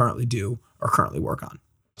that you could currently do or currently work on?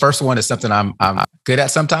 First one is something I'm good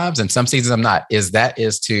at sometimes, and some seasons I'm not, is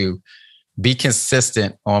to be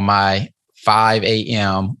consistent on my 5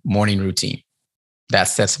 a.m. morning routine. That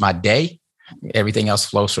sets my day. Everything else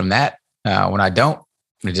flows from that. When I don't,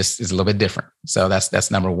 it just is a little bit different. So that's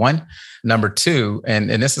number 1. Number 2, and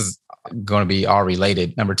this is going to be all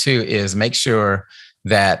related. Number 2 is make sure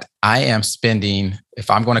that I am spending, if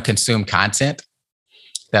I'm going to consume content,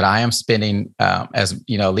 that I am spending at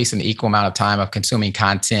least an equal amount of time of consuming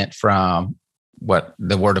content from what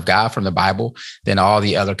the Word of God, from the Bible, than all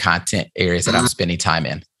the other content areas that I'm spending time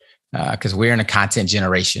in. Because we're in a content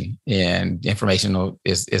generation and information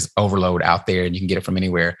is overload out there and you can get it from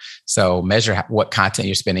anywhere. So measure what content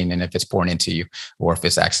you're spending and if it's pouring into you or if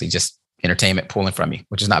it's actually just entertainment pulling from you,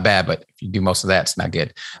 which is not bad, but if you do most of that, it's not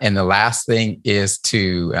good. And the last thing is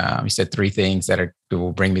to, you said 3 things that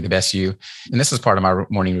will bring me the best you. And this is part of my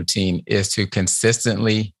morning routine, is to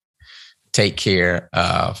consistently take care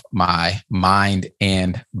of my mind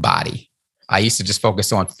and body. I used to just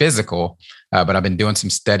focus on physical, but I've been doing some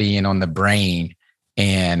studying on the brain,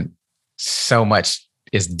 and so much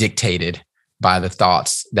is dictated by the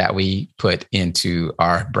thoughts that we put into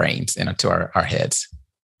our brains and into our heads.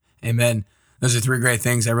 Amen. Those are 3 great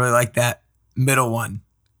things. I really like that middle one.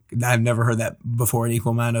 I've never heard that before. An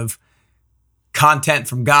equal amount of content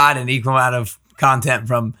from God and equal amount of content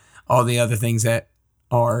from all the other things that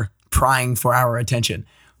are prying for our attention.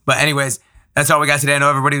 But anyways, that's all we got today. I know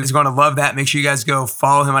everybody is going to love that. Make sure you guys go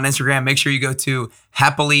follow him on Instagram. Make sure you go to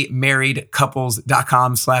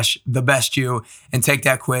happilymarriedcouples.com/thebestYou and take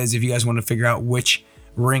that quiz if you guys want to figure out which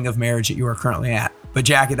ring of marriage that you are currently at. But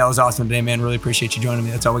Jackie, that was awesome today, man. Really appreciate you joining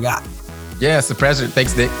me. That's all we got. Yeah, it's a pleasure.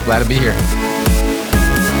 Thanks, Dick. Glad to be here.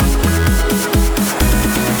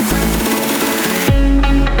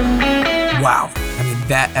 Wow. I mean,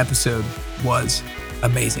 that episode was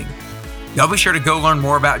amazing. Y'all be sure to go learn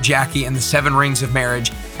more about Jackie and the 7 rings of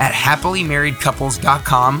marriage at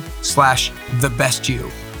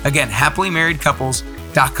happilymarriedcouples.com/thebestYou. Again,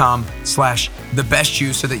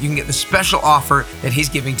 happilymarriedcouples.com/thebestYou so that you can get the special offer that he's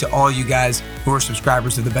giving to all you guys who are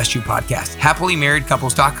subscribers to the Best You podcast.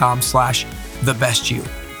 happilymarriedcouples.com/thebestYou.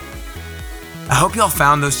 I hope y'all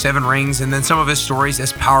found those 7 rings and then some of his stories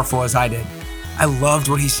as powerful as I did. I loved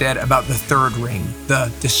what he said about the 3rd ring, the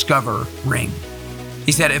discover ring.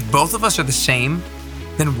 He said, if both of us are the same,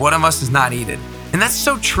 then one of us is not needed. And that's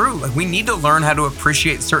so true. Like, we need to learn how to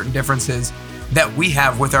appreciate certain differences that we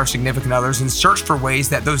have with our significant others and search for ways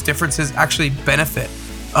that those differences actually benefit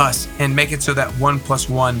us and make it so that 1 +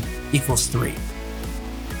 1 = 3.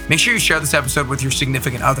 Make sure you share this episode with your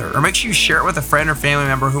significant other, or make sure you share it with a friend or family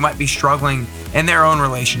member who might be struggling in their own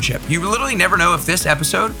relationship. You literally never know if this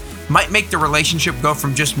episode might make the relationship go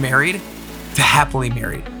from just married to happily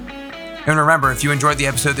married. And remember, if you enjoyed the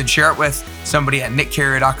episode, then share it with somebody at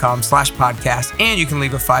nickcarrier.com/podcast, and you can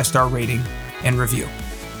leave a 5-star rating and review.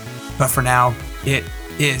 But for now, it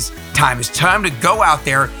is time. It's time to go out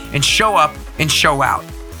there and show up and show out.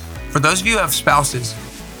 For those of you who have spouses,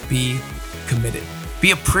 be committed.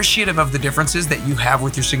 Be appreciative of the differences that you have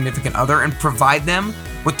with your significant other and provide them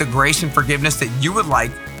with the grace and forgiveness that you would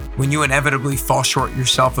like when you inevitably fall short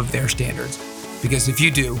yourself of their standards. Because if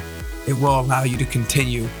you do, it will allow you to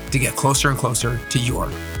continue to get closer and closer to your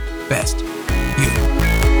best you.